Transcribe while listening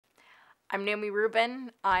I'm Naomi Rubin.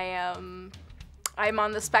 I'm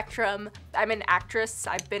on the spectrum. I'm an actress.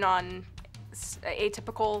 I've been on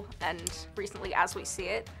Atypical and recently As We See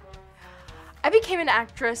It. I became an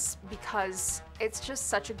actress because it's just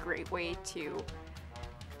such a great way to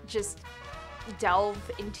just delve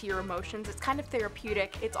into your emotions. It's kind of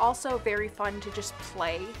therapeutic. It's also very fun to just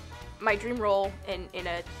play. My dream role in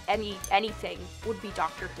anything would be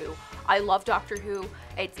Doctor Who. I love Doctor Who.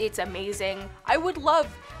 It's amazing. I would love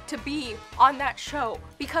to be on that show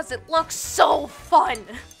because it looks so fun.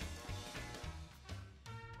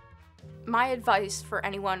 My advice for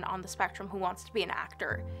anyone on the spectrum who wants to be an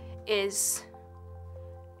actor is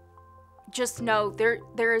just know there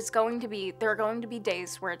are going to be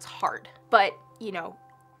days where it's hard, but you know,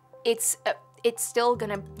 you're still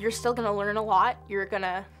gonna learn a lot. You're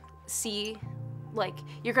gonna see,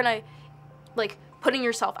 putting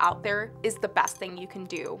yourself out there is the best thing you can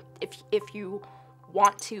do if you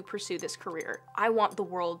want to pursue this career. I want the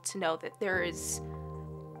world to know that there is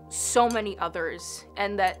so many others,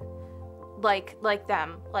 and that like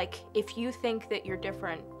them, if you think that you're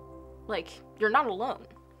different, you're not alone.